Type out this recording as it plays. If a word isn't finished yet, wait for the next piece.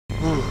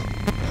Hello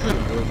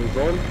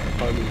everyone,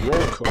 and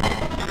welcome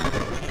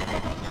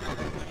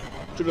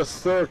to the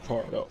third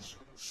part of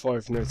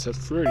Five Nights at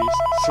Freddy's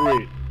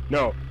 3.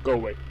 No, go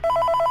away.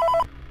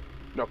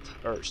 Nope.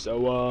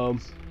 So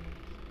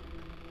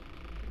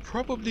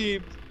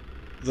probably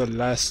the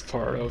last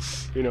part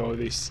of,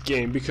 this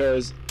game,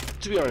 because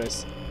to be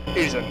honest, it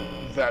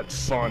isn't that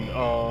fun.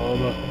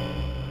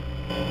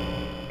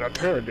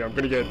 Apparently I'm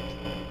gonna get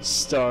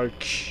stuck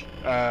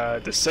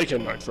the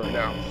second night for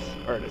now.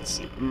 Alright, let's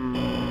see.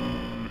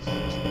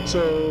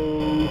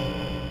 So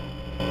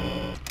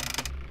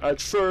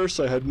at first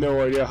I had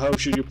no idea how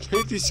should you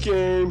play this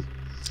game,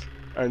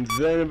 and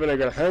then when I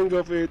got a hang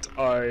of it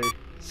I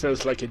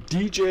felt like a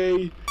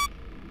DJ,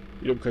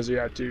 because you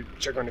had to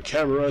check on the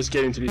cameras,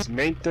 get into this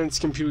maintenance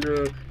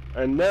computer,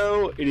 and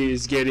now it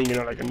is getting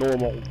like a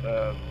normal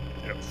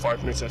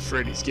 5 Nights at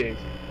Freddy's game,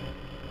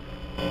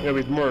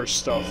 with more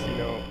stuff,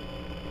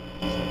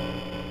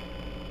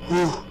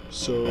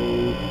 So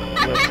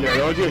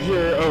the audio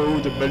here. Oh,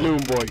 the balloon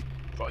boy.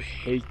 I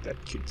hate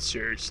that kid,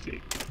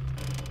 seriously.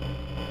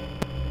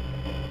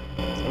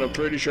 And I'm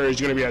pretty sure he's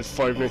gonna be at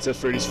 5 Nights at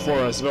Freddy's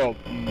 4 as well.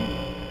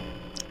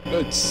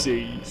 Let's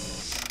see.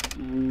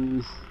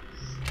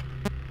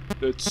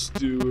 Let's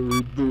do a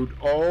reboot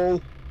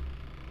all.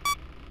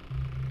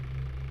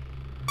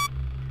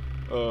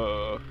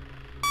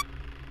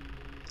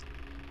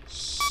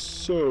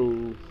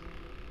 So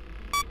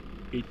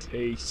it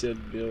takes a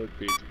little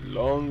bit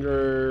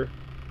longer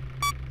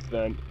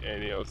than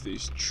any of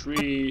these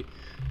three,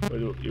 but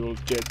it will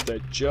get the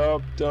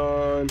job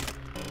done.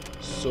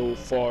 So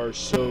far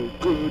so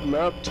good.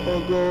 Map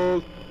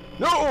toggle.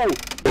 No!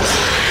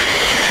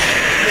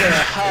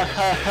 Yeah, ha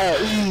ha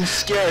ha,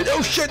 scared.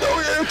 Oh shit,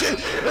 oh yeah, okay.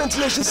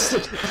 Ventilation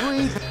system.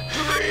 Breathe.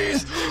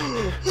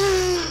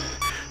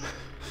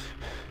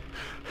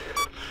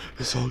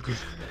 It's all good.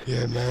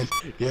 Yeah, man.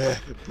 Yeah,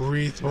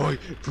 breathe, boy.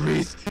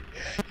 Breathe.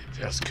 Yeah,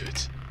 feels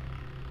good.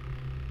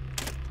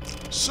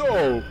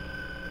 So,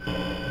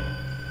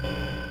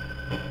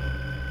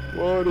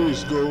 what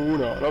is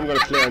going on? I'm gonna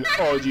play an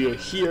audio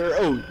here.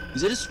 Oh,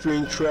 is it a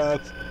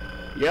Springtrap?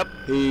 Yep,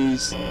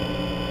 he's...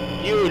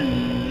 You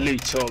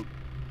little...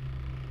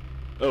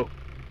 Oh,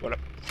 what up?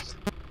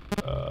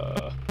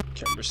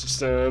 Camera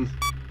system.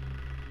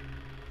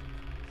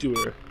 Do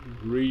a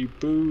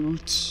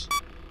reboot.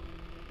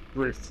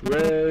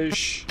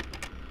 Refresh.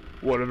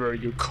 Whatever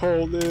you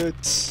call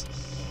it.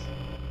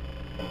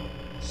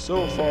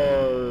 So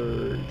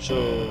far,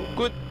 so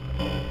good.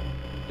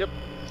 Yep.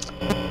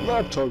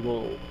 Map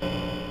toggle.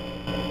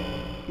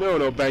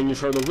 No banging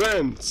from the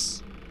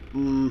vents.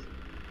 No.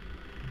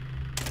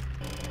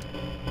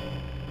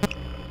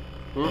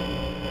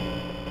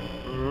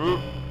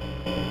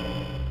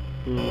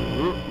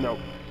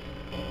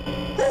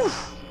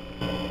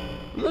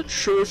 I'm not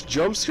sure if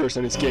jump scares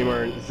in this game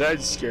aren't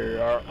that scary,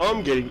 or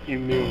I'm getting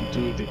immune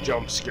to the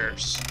jump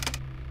scares.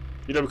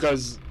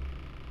 Because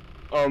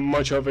I'm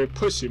much of a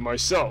pussy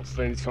myself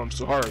when it comes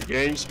to horror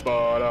games,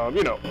 but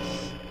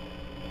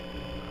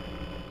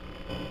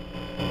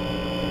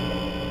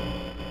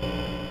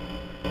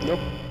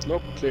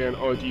Nope, play an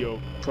audio,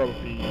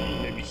 probably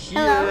maybe here.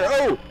 Hello.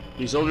 Oh!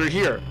 He's over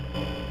here.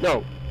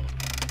 No.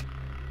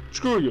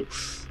 Screw you.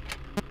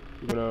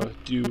 We're gonna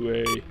do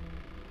a...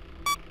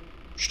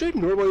 Should I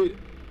normally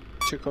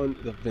check on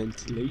the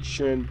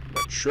ventilation?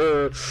 Not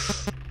sure.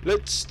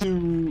 Let's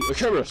do a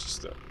camera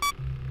system.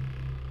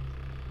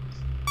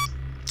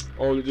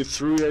 Already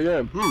 3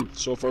 AM.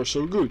 So far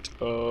so good.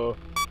 I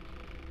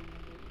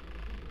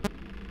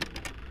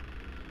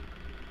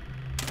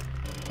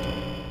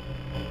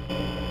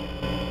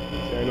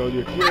know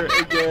you're here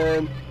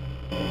again.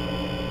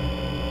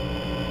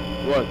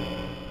 What?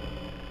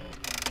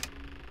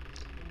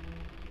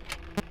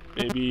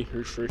 Maybe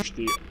refresh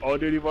the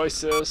audio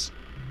devices,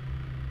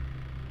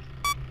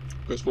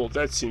 because well,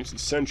 that seems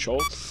essential.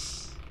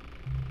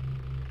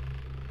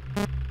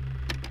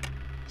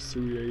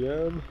 3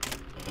 AM.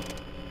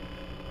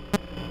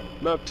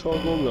 Map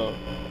toggle, no.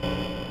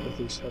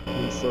 Nothing's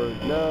happening for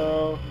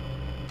now.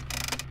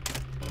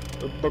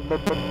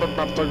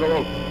 Map toggle,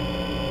 oh.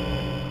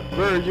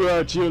 Where are you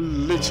at, you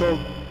little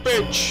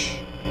bitch?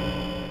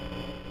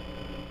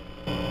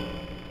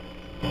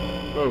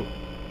 Oh.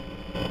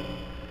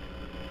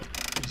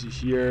 Is he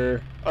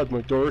here at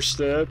my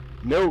doorstep?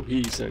 No, he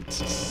isn't.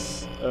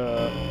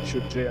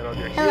 Should play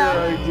another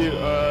here,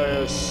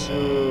 I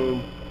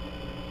assume.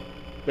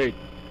 Wait.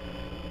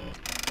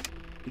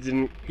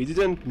 He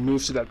didn't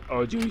move to that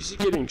audio. Is he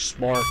getting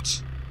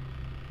smart?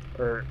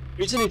 Or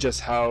isn't it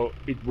just how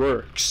it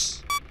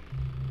works?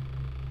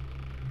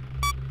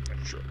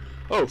 Not sure.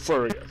 Oh,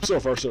 so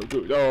far so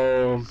good.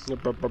 Oh,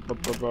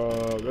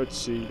 let's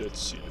see.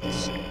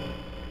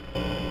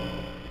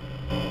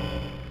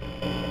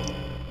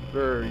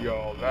 Where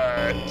y'all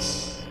at?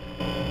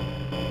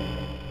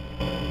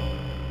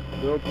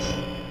 Nope.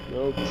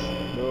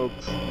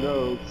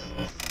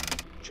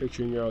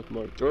 Checking out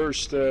my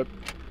doorstep.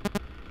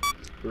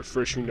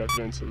 Refreshing that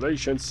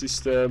ventilation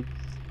system,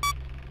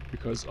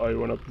 because I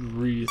want to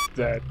breathe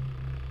that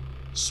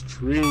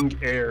spring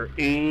air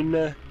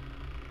in.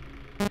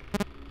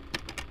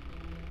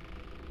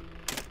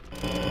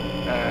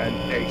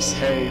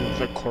 exhale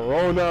the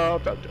corona.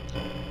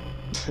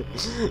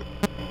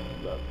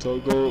 Map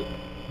toggle.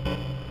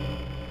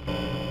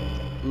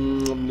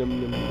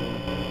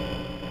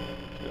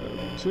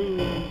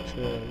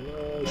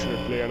 Should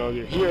I play an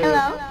audio here?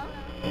 Hello?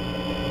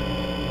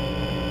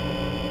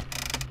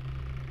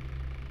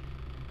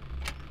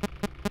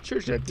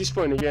 Seriously, at this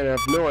point again, I have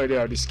no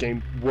idea how this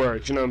game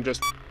works. You know, I'm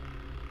just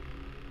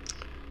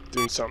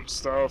doing some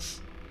stuff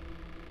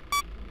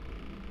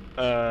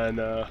and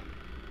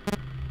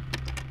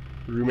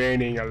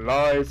remaining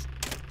alive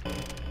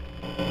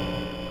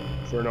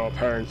for no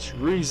apparent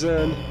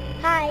reason.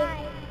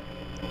 Hi.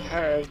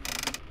 Hey.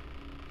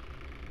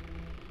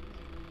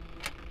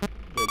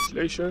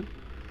 Ventilation,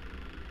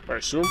 I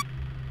assume.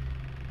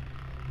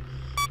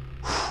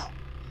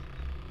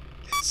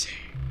 Let's see.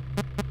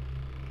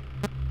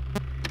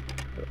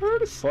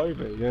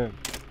 5 AM.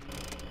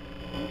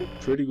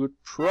 Pretty good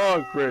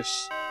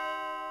progress.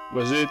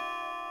 Was it?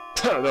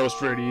 That was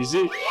pretty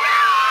easy.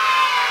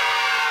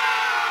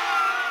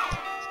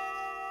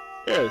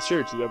 Yeah,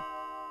 seriously.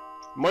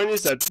 Mine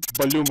is that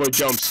Balloon Boy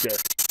jump scare.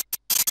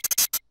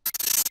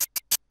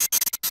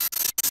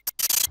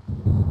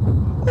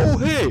 Oh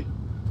hey!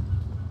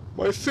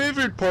 My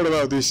favorite part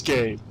about this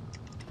game.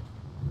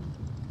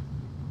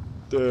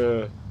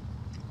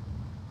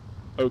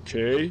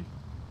 Okay.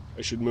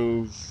 I should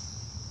move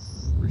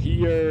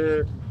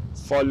here.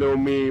 Follow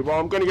me. Well,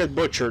 I'm gonna get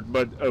butchered,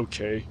 but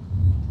okay.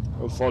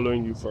 I'm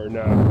following you for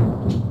now.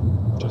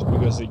 Just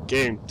because the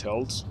game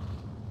tells.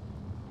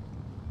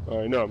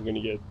 I know I'm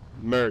gonna get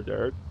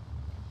murdered.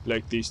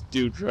 Like this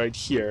dude right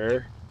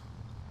here.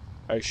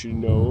 I should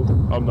know.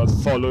 I'm not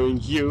following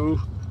you.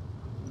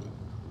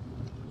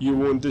 You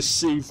won't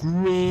deceive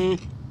me.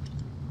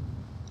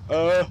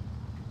 Oh,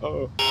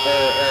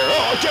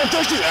 I can't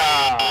touch it!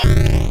 Ah!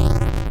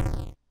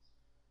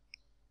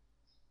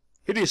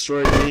 He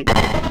destroyed me.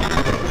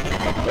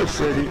 That's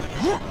Freddy.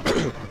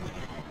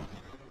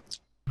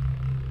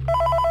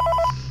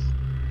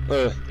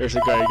 There's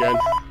a guy again.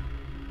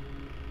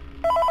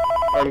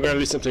 I'm gonna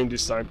listen to him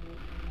this time.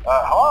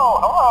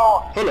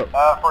 Hello. Hello.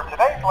 For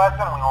today's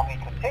lesson, we will be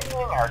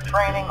continuing our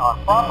training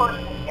on proper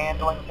suit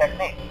handling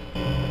techniques.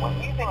 When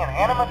using an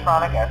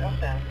animatronic as a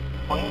suit,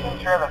 please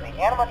ensure that the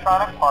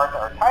animatronic parts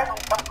are tightly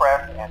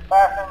compressed and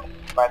fastened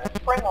by the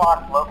spring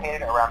locks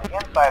located around the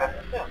inside of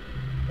the suit.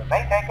 It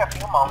may take a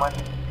few moments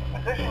to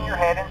position your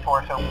head and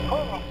torso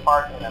between these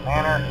parts in a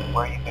manner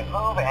where you can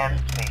move and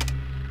speak.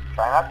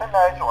 Try not to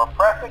nudge or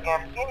press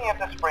against any of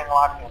the spring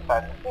locks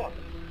inside the suit.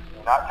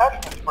 Do not touch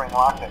the spring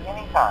locks at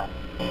any time.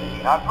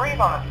 Do not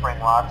breathe on the spring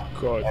locks,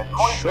 as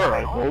moisture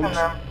may loosen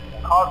them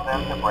and cause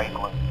them to break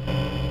loose.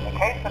 In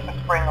case that the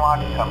spring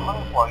locks come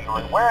loose while you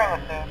are wearing a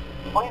suit,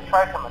 please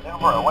try to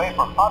maneuver away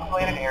from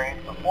populated areas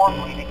before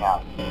bleeding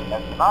out.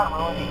 That does not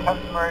ruin the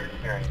customer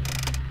experience.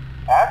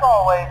 As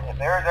always, if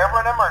there is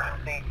ever an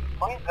emergency,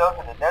 please go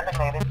to the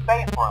designated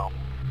safe room.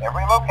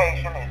 Every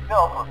location is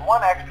built with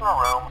one extra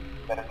room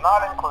that is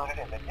not included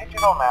in the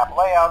digital map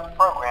layouts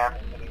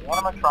programmed into the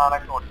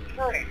animatronics or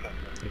security system.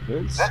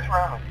 This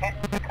room is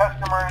hidden to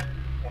customers,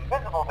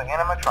 invisible to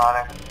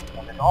animatronics,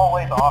 and is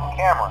always off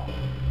camera.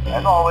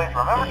 As always,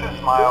 remember to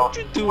smile What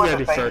did you do at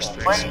the first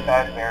place? Freddy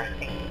Fazbear's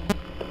teeth.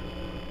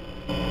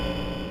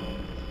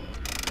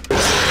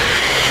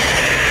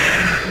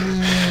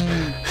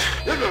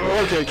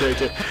 Okay.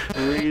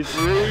 Breathe.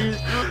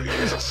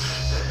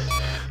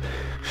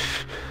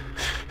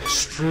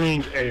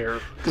 Spring air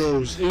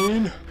goes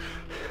in.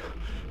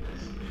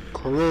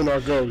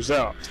 Corona goes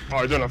out. Oh,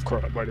 I don't have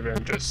corona, by the way.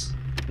 I'm just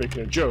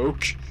making a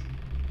joke.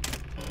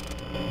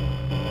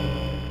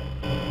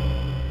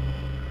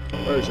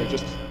 Where is I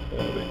just...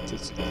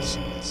 let's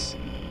see.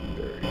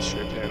 There is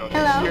your panel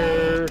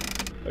here.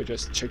 I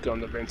just check on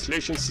the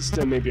ventilation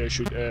system. Maybe I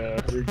should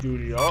redo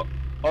the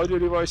audio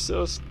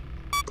devices.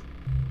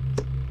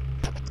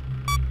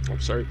 I'm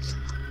sorry.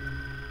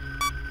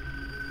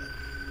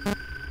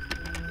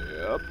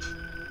 Yep.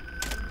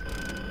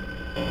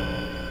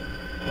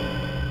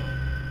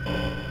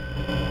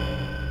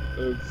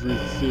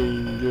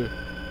 Everything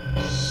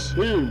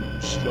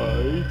seems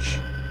like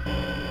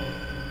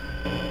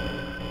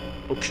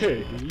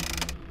okay.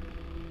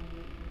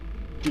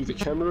 Do the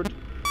camera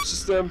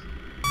system.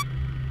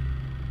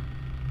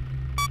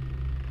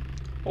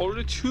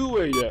 Already 2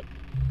 AM.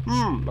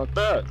 Not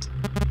bad.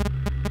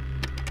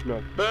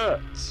 Not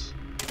bad.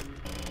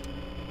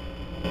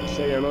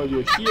 Play an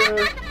audio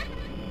here.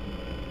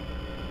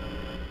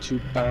 To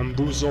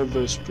bamboozle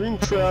the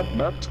Springtrap,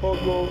 map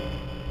toggle.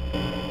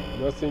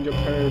 Nothing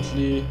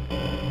apparently.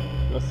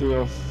 Nothing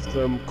of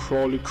them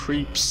crawly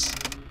creeps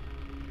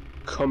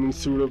coming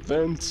through the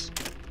vent.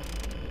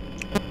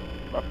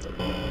 Map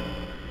toggle.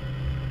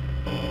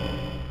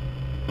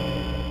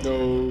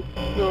 No.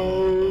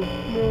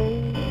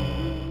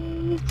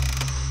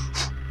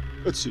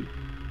 Let's see.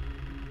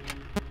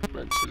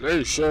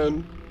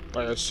 Ventilation,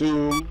 I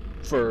assume,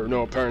 for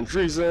no apparent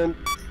reason.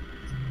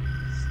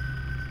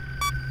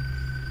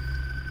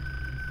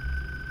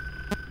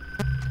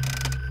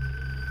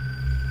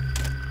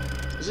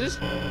 Is this,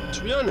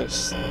 to be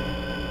honest,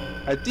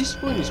 at this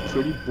point it's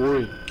pretty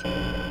boring.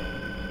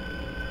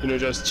 You know,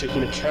 just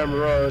checking the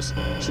cameras,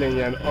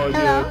 playing an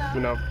audio, you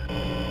know,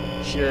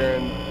 here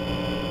and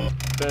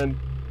then.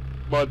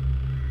 What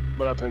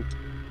happened?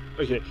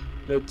 Okay,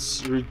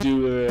 let's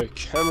redo the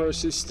camera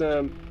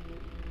system.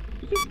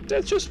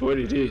 That's just what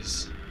it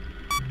is.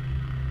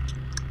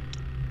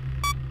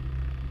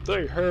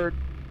 I heard,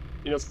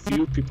 you know,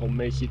 few people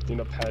make it, you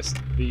know,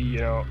 past the, you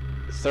know,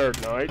 third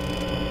night.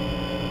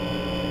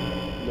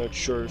 Not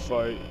sure if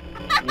I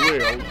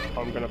will.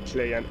 I'm gonna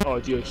play an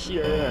audio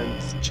here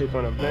and check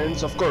on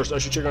events. Of course, I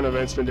should check on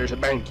events when there's a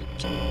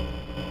banquet.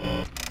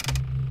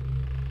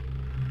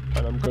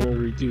 And I'm gonna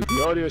redo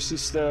the audio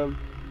system.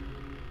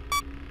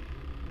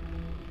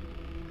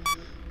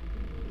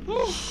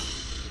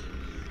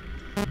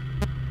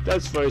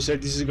 That's why I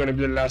said this is gonna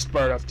be the last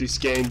part of this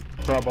game,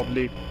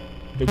 probably.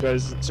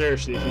 Because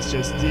seriously, if it's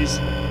just this.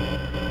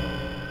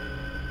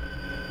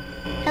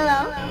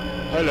 Hello?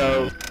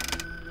 Hello.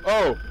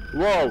 Oh,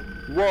 whoa,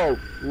 whoa,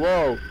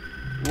 whoa,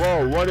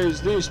 whoa, what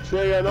is this?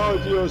 Play an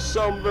audio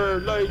somewhere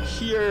like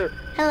here.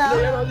 Hello?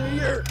 Play an audio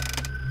here.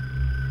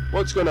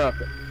 What's gonna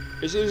happen?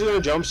 Is he gonna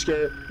jump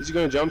scare? Is he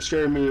gonna jump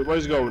scare me? What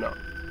is going on?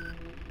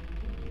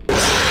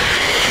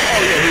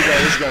 Oh yeah,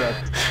 he's gonna.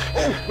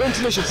 Oh,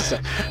 ventilation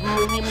system.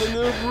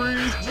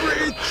 Breathe.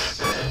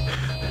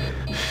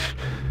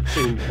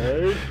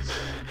 Inhale,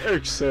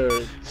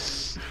 exhale.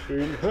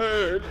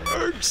 Inhale,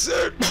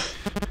 exhale.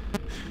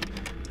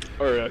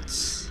 Alright.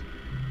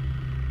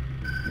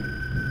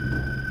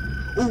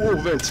 Oh,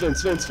 vents. Map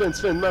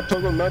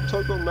toggle.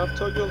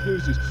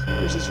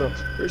 Where's this from? I'm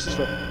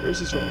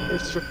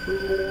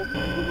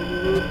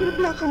gonna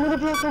block.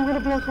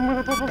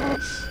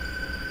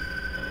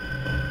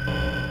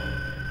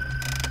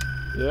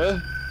 Yeah?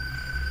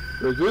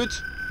 We're good?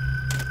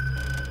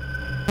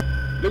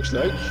 Looks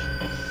like.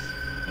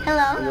 Hello?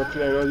 I'm gonna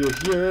play an audio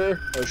here.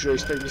 Or should I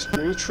expect a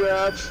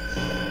Springtrap?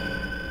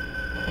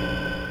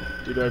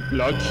 Did I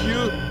block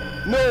you?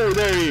 No,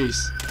 there he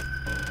is!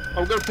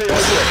 I'm gonna play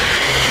audio.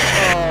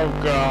 Oh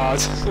god.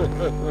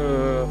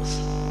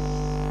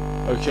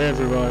 Okay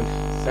everyone,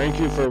 thank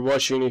you for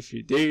watching if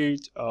you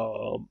did.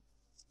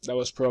 That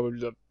was probably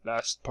the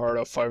last part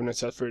of Five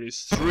Nights at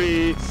Freddy's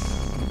 3.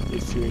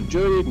 If you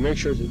enjoyed it, make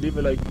sure to leave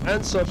a like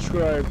and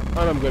subscribe, and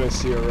I'm gonna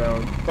see you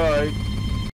around. Bye!